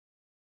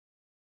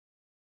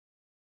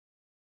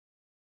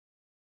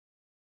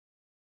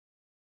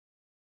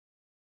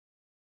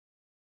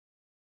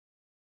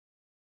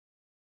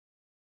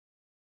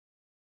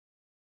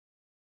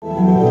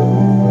Let's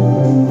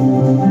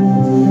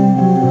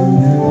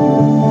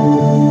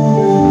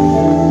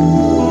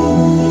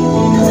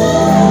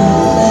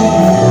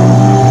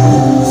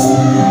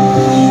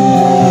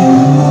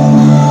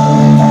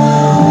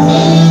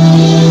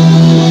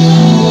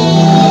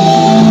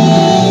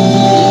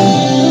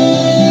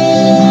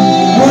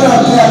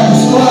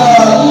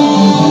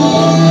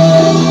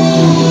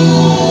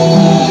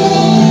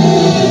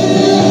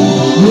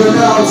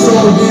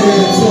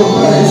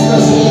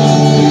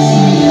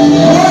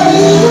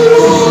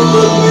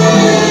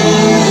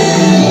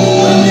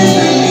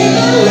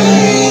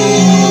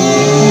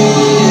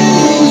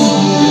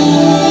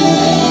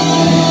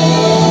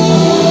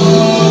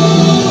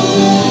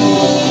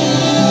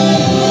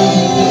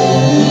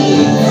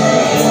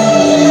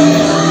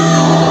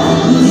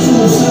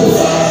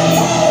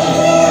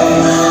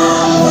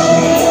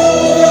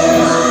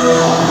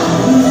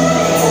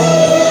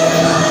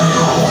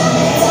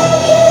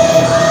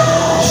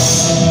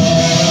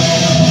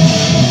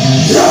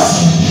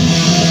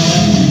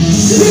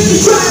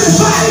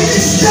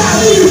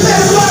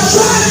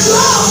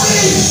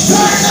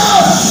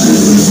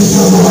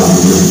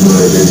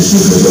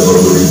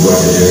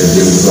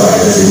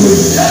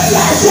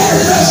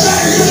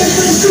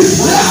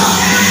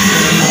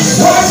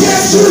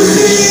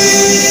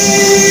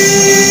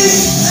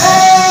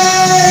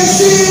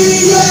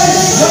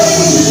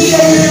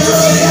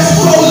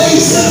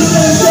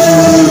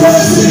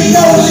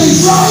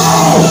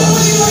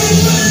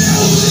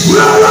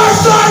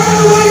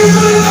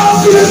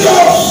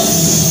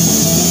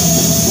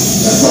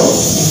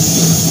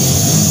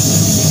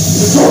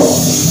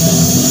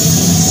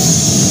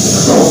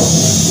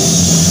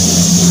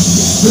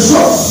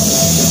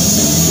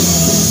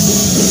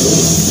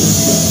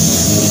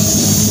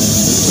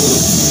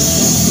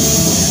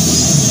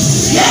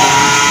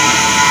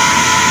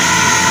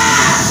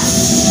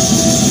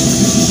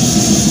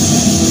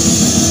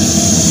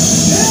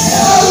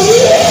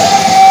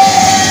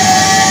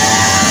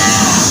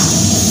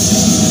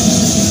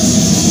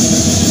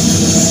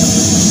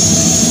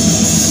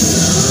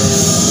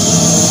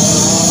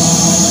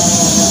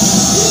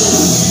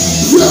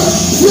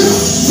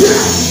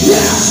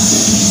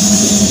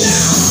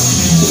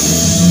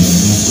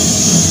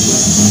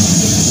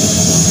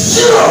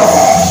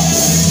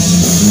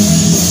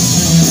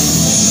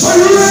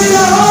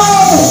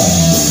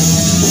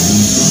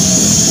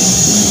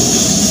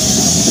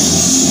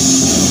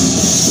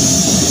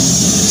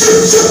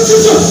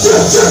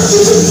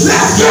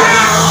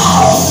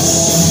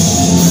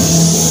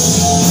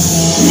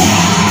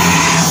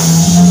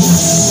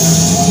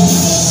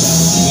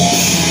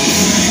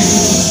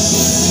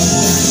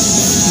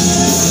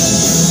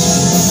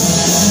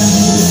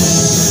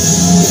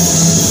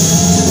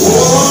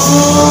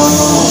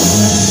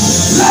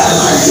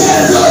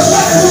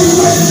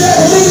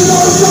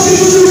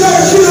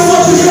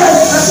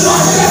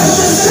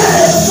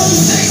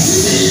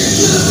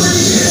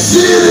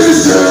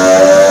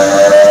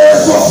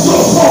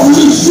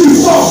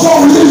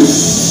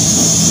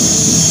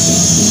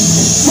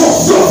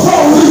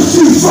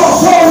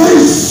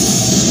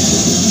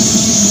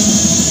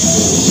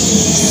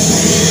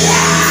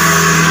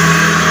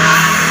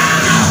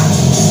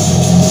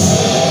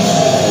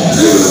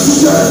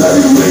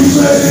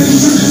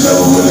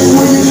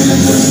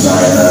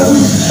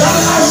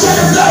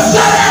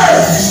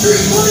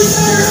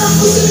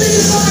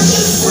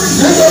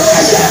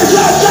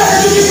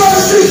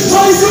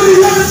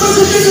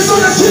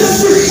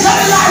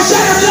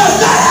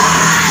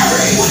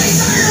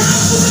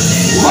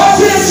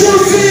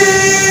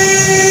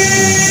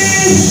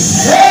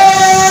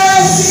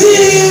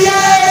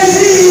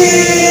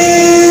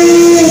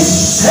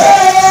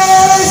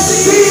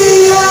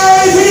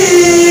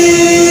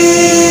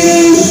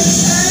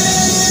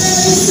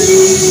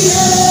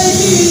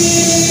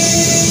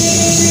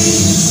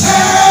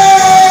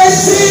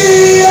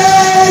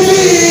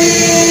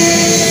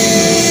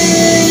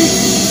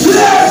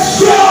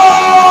go!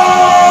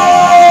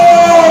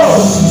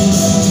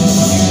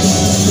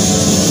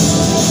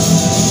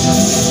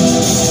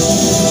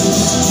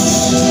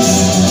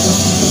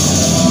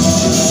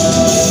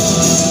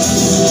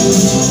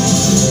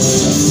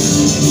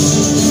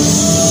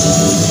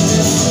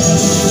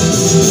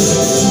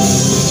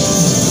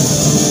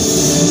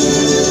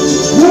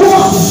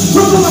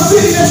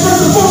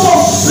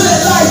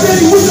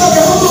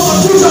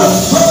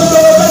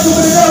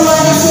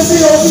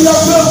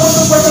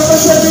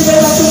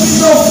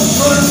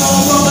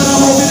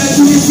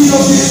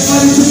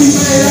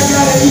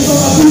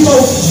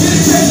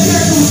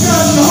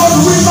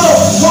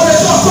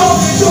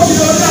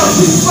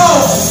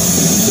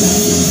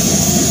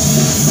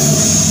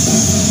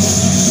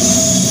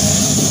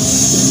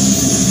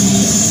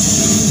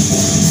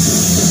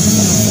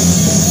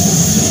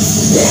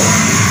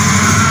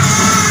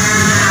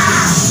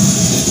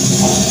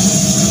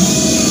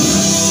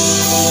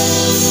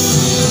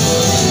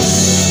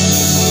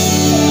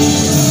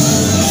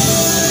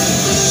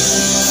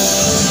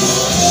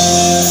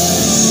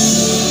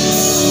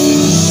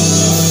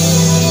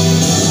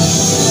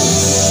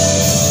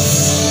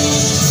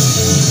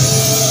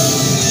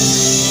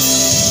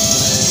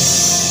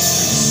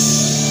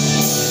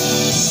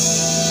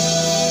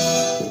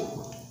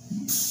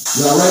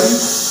 Y'all ready?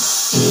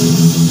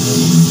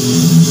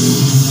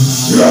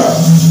 Yeah.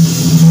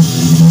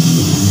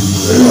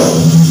 There you go.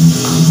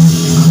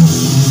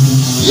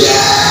 Yeah!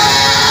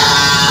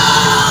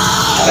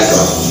 Let's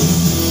go.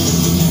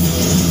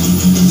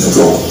 Let's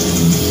go.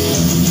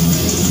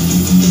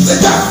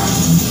 Let's go.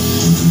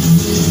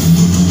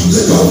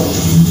 Let's go.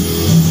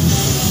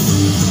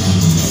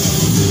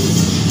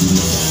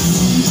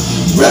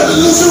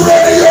 Revolution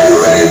ready, are you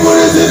ready for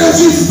this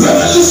energy?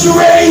 Revolution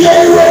ready,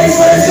 are you ready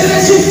for this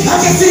energy? I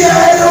can see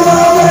I ain't no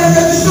more running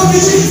at this fucking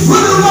shit.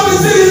 Running around the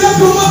city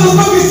like a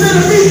motherfucking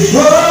centipede.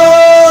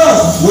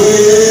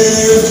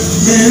 With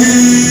me.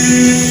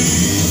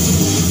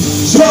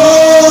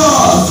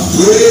 Talk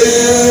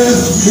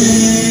with me.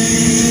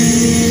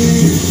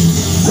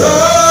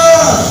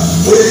 Talk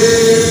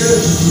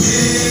with me.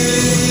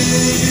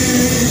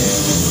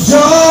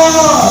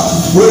 Talk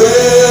with me.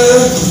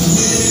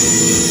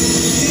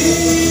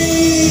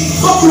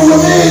 Fucking with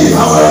me,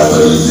 I'm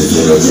gonna lose this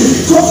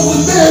energy. Fucking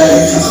with me,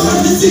 I'm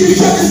gonna see me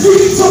got this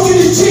beat. Talking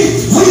to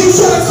cheap, when you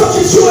try to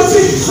fucking shoot a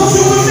team.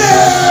 Fucking with me,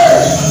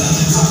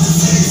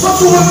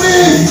 fucking with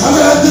me, I'm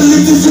gonna have to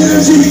leave this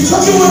energy.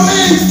 Fucking with me,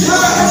 I'm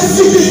gonna have to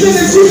see this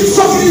energy.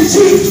 Fucking to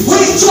cheap, when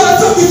you try to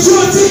fucking shoot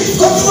a team.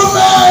 Fucking with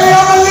me,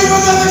 I'm gonna leave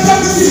another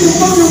time to see you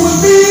fucking with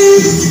me.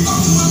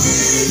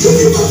 You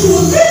be fucking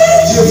with me,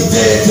 you be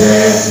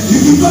dead. You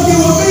be fucking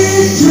with me,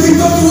 you be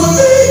fucking with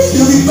me,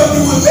 you be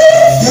fucking with me.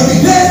 You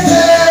be dead.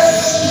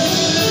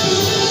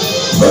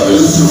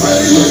 Revolution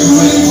ready, are you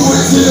ready for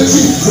this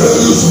energy?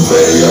 Revolution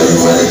ready, are you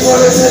ready for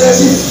this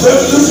energy?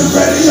 Revolution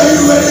ready, are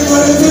you ready for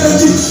this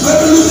energy?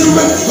 Revolution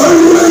ready, are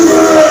you ready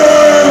for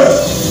it?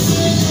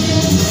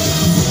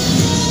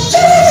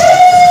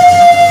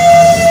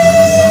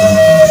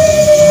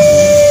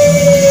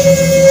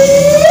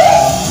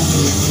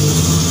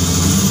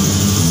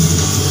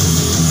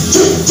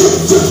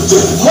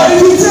 Why are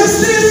you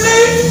testing me?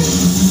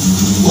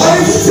 Why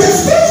are you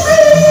testing me?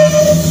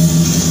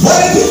 Why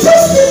are you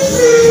testing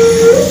me?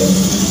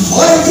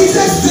 Why are you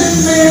testing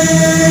me?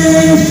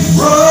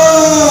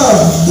 Run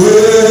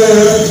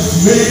with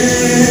me.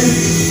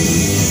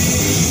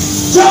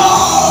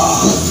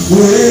 Talk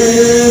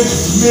with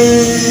me.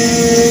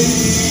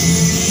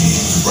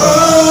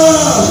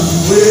 Run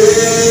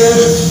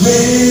with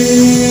me.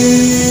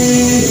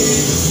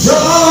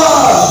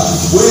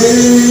 Talk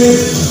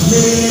with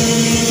me.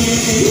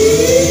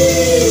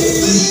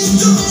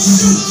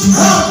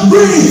 I'm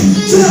free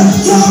to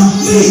talk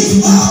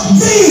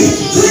me.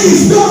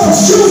 Please don't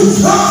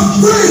shoot. I'm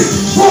free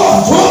for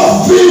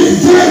me.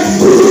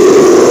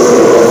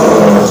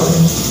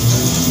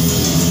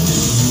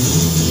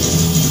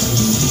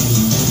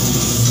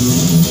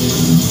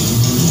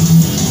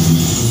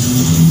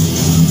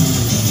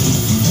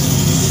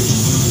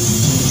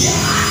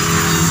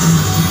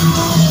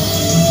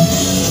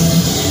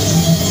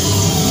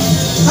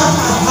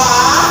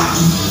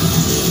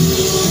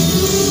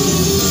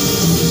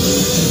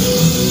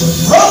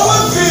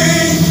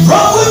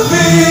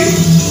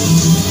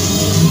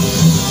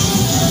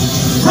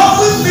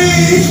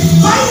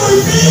 Fight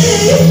with me!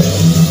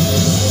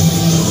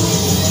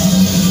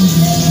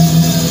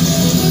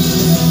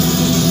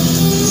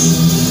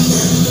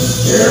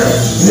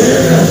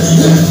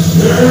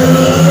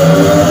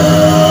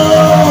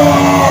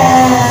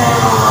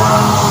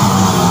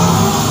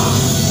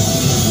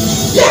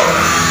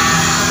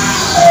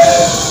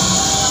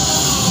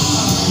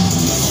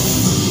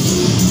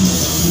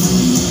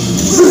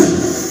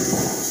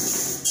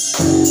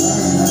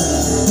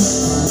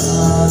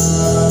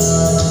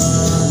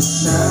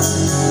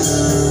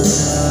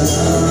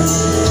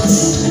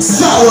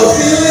 Sour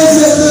feelings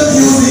as the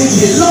music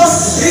get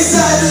lost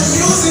inside the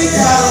music. I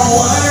don't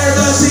want her,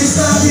 but she's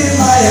stuck in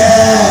my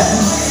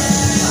head.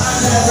 I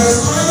never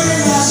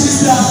smiling, now she's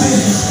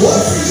stopping.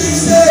 What freaking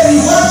steady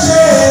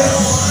watching?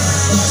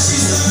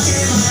 She's stuck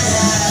in my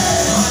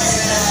head.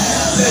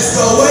 Let's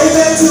go way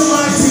back to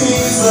my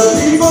teens. The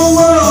people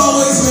were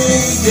always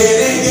mean. They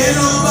didn't get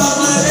no fuck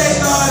what they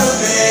thought of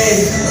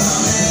me.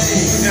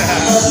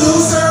 A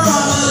loser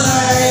on the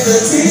lane.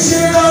 The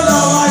teacher don't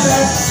know my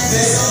name.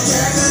 There's some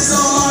characters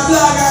on my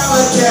block,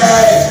 I'm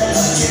okay.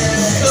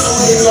 So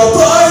we go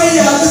party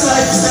out, just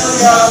like the still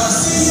got.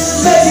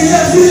 Make it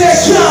up the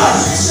next shot.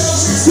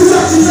 Cause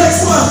I'm the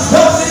next one,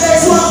 I'm the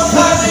next one,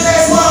 I'm the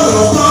next one. We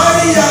go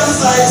party out,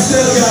 just like the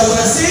still got.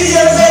 When I see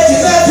you, make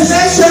it up the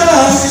next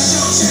shot.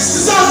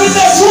 Cause I'm the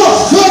next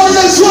one, I'm the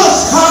next one,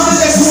 I'm the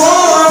next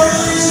one.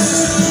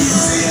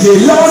 Get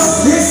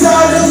lost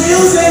inside the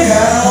music,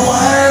 I don't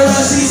want her,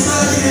 but she's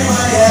stuck in my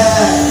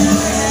head.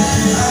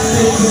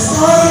 It's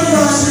hard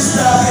enough to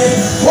stop it.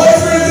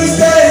 Boyfriend be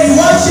steady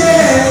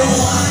watching.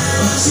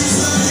 She's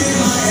stuck in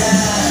my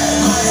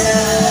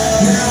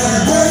head. Now when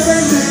her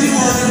boyfriend really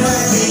wanna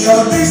like me,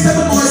 all the big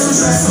step of boys was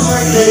dressing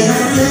like me.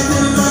 Man, they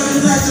couldn't find a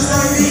night just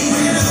like me.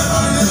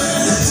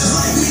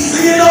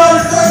 Look at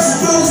all the fucks and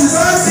bruises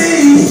I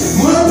see.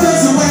 One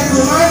place away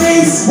from my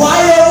knees.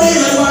 Why on me?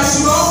 Like why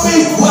she want me?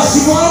 Why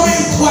she want me?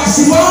 Why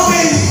she want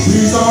me?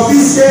 Please don't be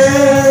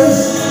scared.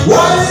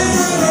 Why did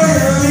you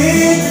hurt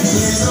me?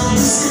 Please don't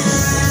be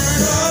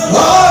scared.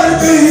 all the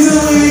things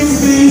that we can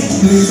be.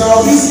 Please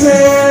don't be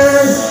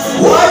scared.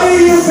 Why do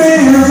you fear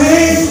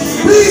me?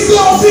 Please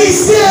don't be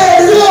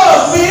scared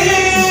of me.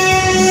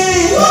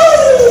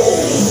 Woo!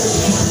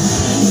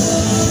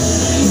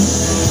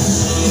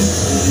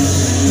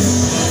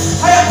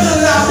 How y'all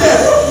feeling out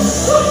there?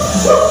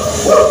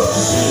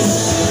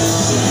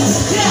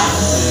 Yeah.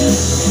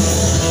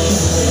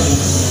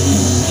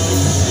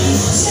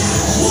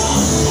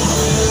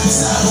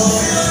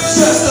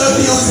 Just the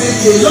music,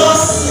 get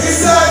lost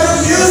inside the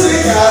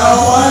music. I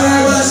don't want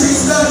her, but she's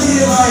stuck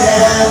in my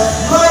head.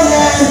 My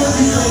head,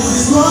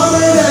 this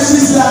woman that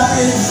she's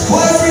stopping.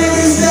 Boyfriend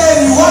be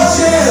steady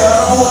watching. I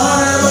don't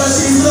want her, but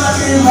she's stuck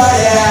in my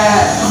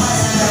head.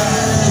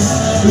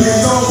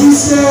 Please don't be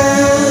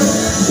scared.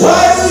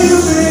 Why do you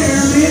fear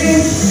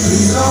me?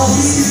 Please don't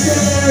be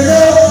scared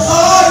of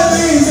all the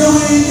things that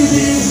we can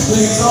be.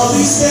 Please don't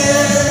be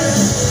scared.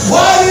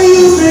 Why do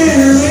you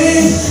fear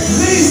me?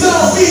 Please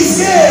don't be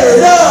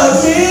scared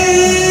of me.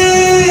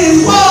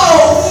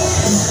 Whoa!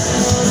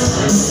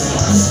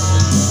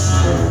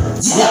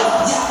 Yeah.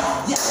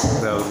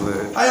 That was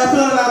lit. How y'all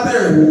feeling out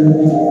there?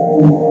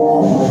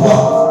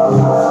 Whoa.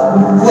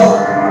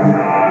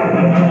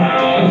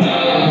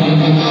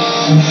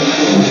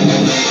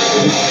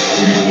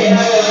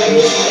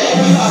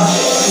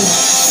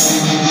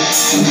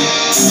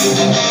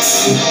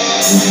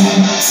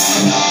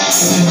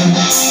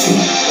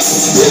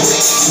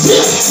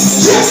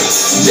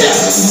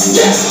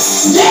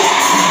 Yeah!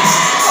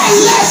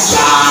 Let's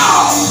go!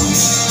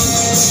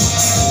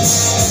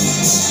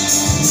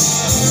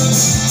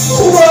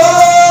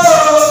 Whoa!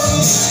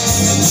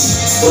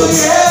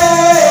 Yeah!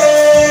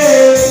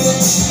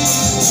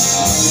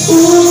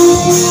 Ooh!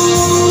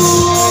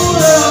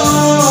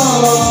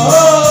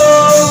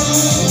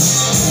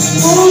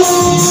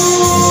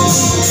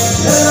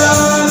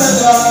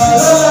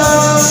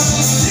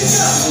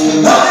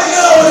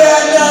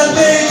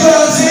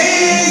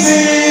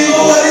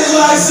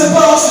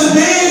 Supposed to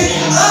be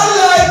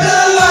unlike the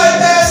life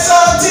that's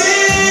on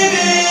TV.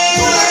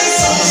 We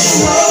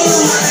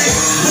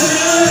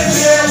don't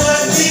care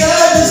what the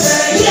others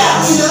say. Yeah,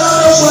 we know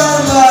the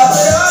word love.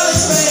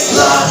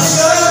 Love is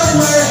gonna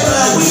work,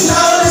 but we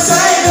know this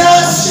ain't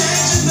us.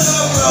 Changing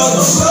the world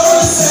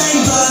the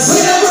same us.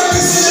 We never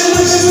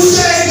consider which is we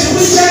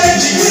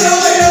changing. We don't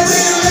like no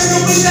bigger risk,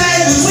 but we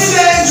dangerous. We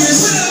dangerous.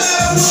 We don't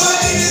have no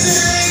niggas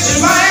in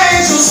my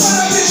angels. When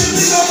I picture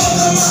these, I'm up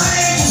on my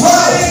angels.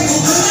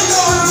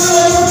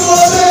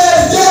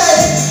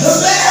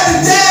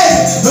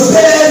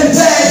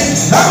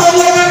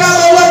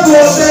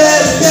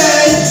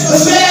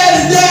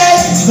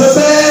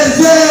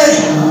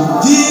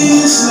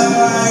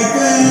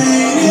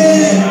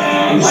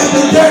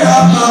 Dirt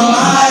off of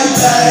my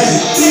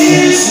face.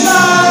 This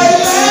life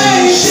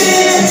ain't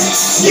shit.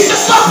 Get the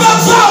fuck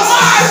up on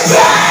my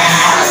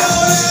face.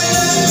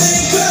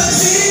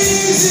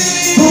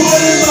 But what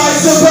is life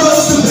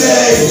supposed to be?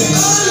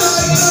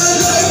 Unlike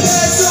the life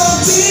that's on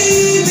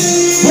TV.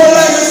 More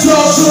like a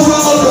social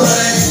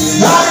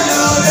rollerblade. I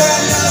know that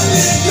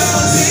nothing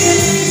comes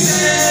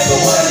easy.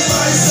 But what is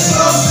life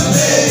supposed to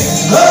be?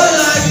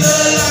 Unlike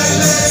the life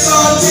that's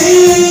on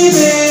TV.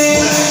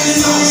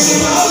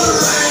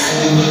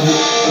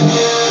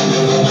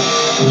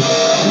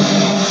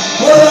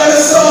 We're like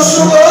a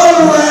social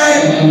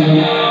rollerblade.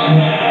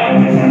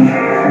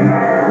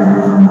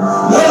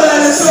 We're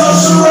like a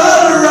social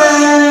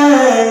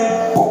rollerblade.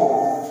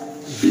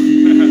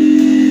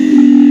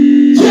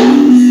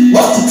 Yeah,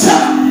 off the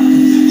top.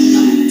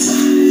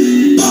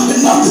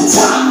 Popping off the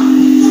top.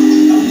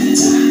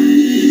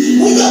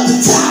 We got the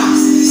top.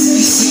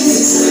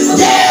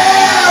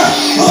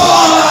 Yeah!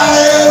 All I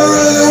ever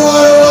really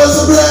wanted was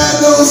a brand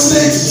new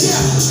sneaker.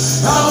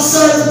 I was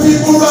serving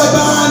people right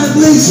behind the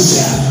bleachers.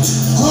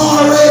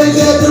 Already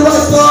got the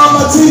right for all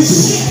my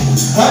teachers.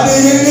 I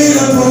didn't need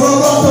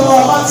approval for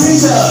all my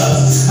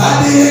teachers.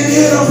 I didn't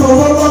need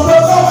approval for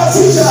all my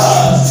teachers.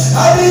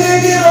 I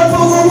didn't need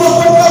approval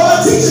for all my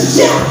teachers.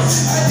 Yeah.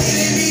 I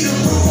didn't need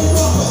approval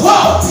for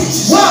all my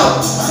teachers. Whoa.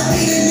 I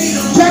didn't need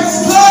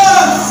approval.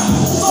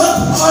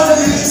 All the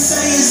niggas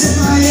saying is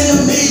in my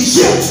enemies.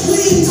 Yeah. We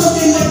ain't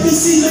talking like we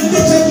see the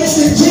bitch up in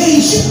the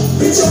jeans.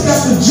 Bitch up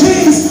got the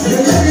jeans. The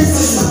lyrics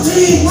is my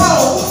team.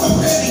 Whoa. I'm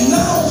ready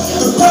now.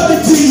 The public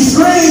TV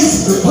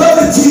screens, the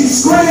public TV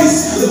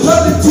screens, the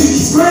public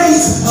TV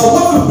screens. I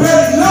wasn't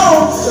barely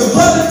known, the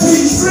public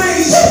TV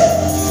screens.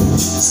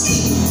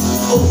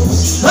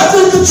 I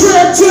took the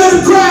trip to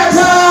the crack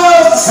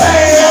house.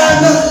 Hey,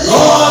 I know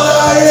all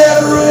I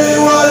ever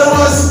really wanted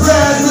was a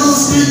brand new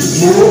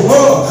speaker.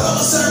 I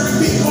was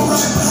serving people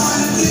right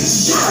behind the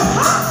bleachers.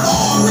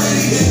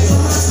 Already hit the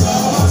rest of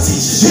all my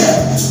teachers.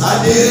 Yeah, I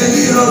didn't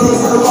need a roof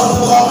for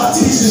all my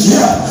teachers.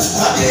 Yeah,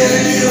 I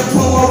didn't need a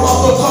approval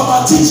of all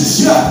my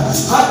teachers. Yeah,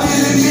 I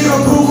didn't need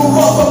approval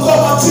of all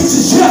my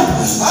teachers. Yeah,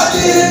 I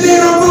didn't need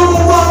approval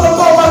of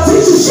all my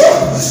teachers. Yeah,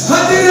 I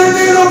didn't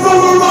need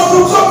approval of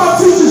all my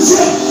teachers.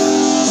 Yeah.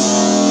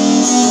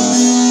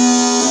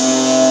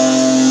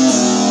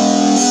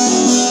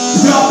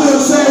 Y'all feel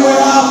the same way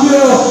I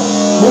feel.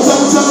 What's up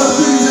with some of the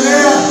things in the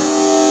air?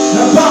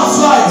 and bounce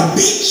like a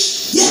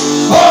beach.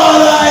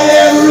 All I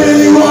ever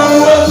really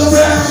wanted was the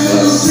rap in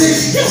the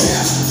street.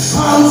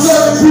 I'm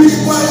serving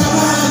people right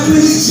behind the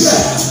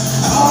bleachers.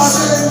 I was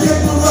serving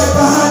people right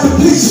behind the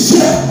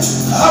bleachers.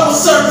 I was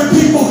serving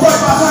people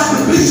right behind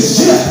the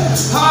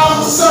bleachers.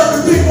 I was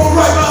serving people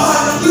right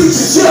behind the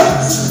bleachers.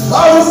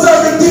 I was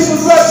serving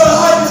people right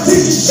behind the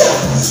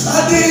teachers.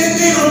 I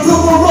didn't need a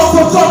group of rough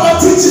for my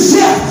teachers.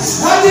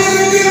 I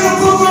didn't need a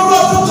group of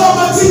rough for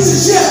my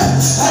teachers.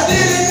 I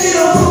didn't need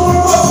a group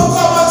of rough for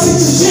my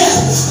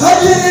teachers. I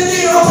didn't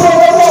need a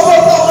group of rough for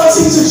my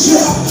teachers.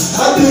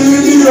 I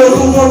didn't need a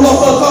group of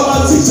rough for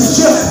my teachers.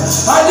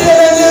 I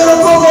didn't need a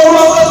group of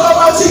rough for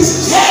my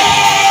teachers.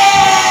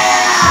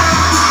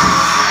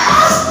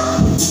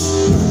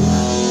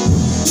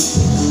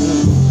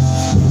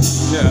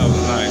 Yeah, that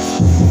was nice.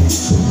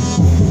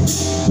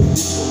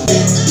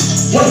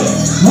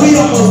 We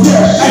almost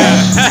there.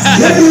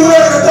 If you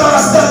ever thought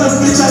I stunned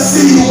a bitch, I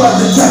see you at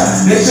the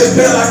time. They should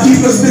feel I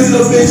keep a still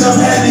a bitch, I'm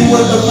handy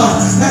with the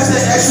mind. That's the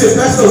exit,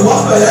 that's the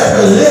walk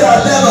forever lit,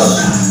 I never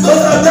stop.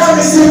 Those are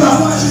diamonds in my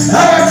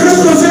I got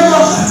crystals in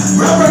my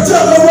rubber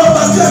tugger up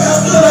my cut. I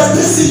feel like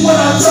pissy when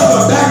I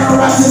tugger. Back and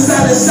rocks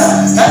inside the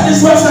side. Got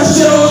this rush, that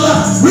shit on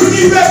line.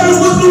 Ricky rapping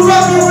with the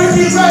rocker,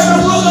 Ricky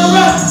rapping with the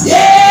rock.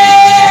 Yeah!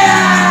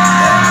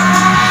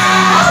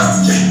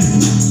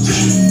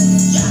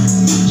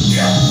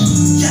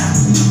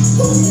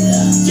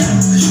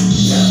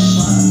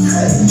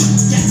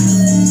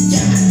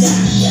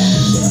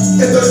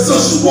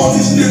 Social want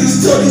these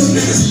niggas, tell these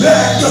niggas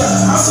back up.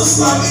 I'm so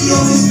sloppy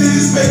on these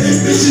niggas,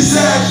 making bitches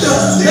act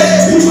up.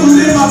 Yeah, people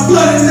in my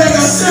blood and they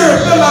got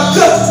syrup in my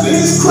cup.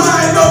 Niggas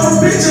crying over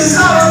bitches,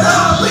 I don't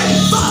know.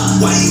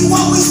 Why you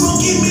always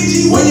smoking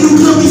me when you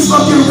could be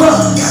smoking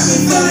rum? Got me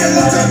feeling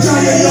like I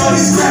Kanye, all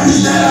these crappies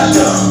that I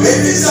done.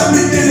 If it's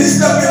something that is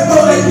stuck in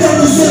both, they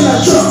never in my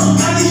trunk.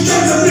 Got these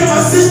drugs up in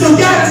my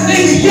system, got a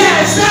nigga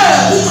gassed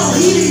up. We gon'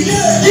 heat it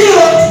up.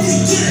 Yeah.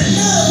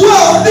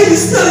 Whoa,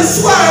 niggas still in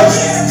swag,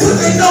 cause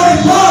they know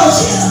they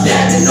boss.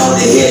 Yeah, they know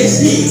they hit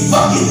his knee,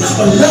 fucking up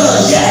a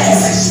love, yeah.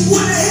 Like she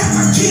wanna have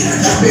my kid, I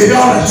drop it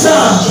all the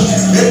time.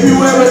 If you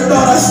ever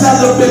thought I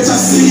snapped a bitch, I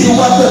see you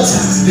at the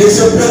time. They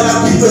should feel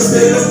like people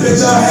still a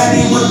bitch, I'm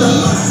handy with the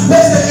line.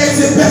 That's the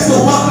exit, that's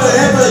the walk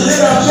forever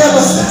lit, I'll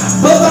never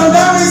stop. But some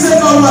diamonds in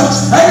my watch,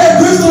 I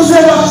got crystals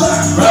in my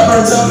clock.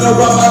 Rapper telling me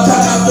rub my cock,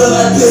 I feel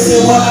like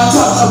pissing when I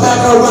talk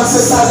about the rocks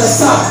inside the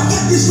sock.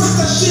 Got this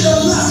rocker shit a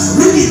lot.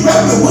 Ricky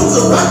rapping with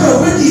the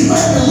rocker, Ricky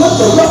rapping with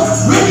the rock.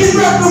 Ricky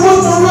rapping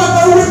with the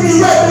rocker, Ricky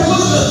rapping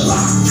with the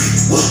rock.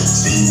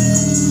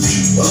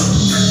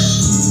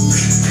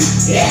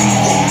 Yeah.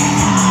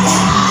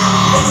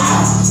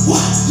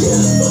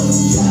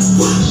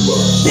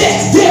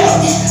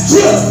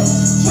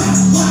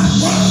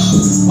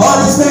 All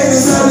this pain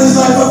inside this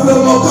life, I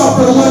feel more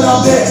confident when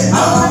I'm dead.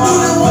 I'm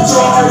running with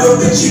your heart, little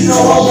bitch, you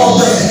know I won't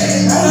bet.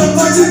 And the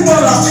punching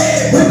when I'm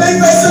dead, when they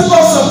face it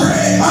for some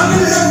bread. I'm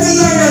in empty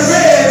like a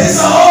red,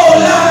 it's a whole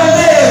lot of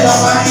dead. All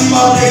my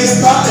emo niggas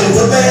popping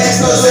with the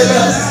extras in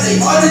the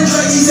all the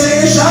druggies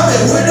ain't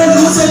shopping, with the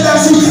loose and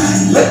that's who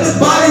let the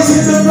bodies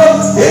hit the road,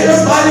 hit the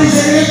bodies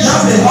ain't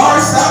jumping, hard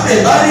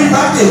stopping, body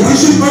rocking,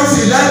 wish you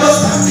mercy, never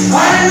stop it.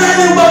 I ain't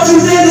nothing but you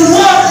niggas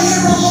up.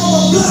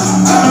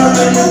 I heard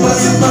that you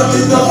wasn't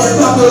fucking throwing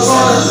fuckers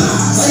on the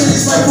line. Say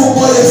this like for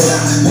boys,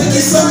 make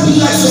it something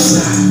like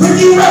some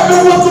Ricky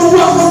rapping with the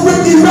rock,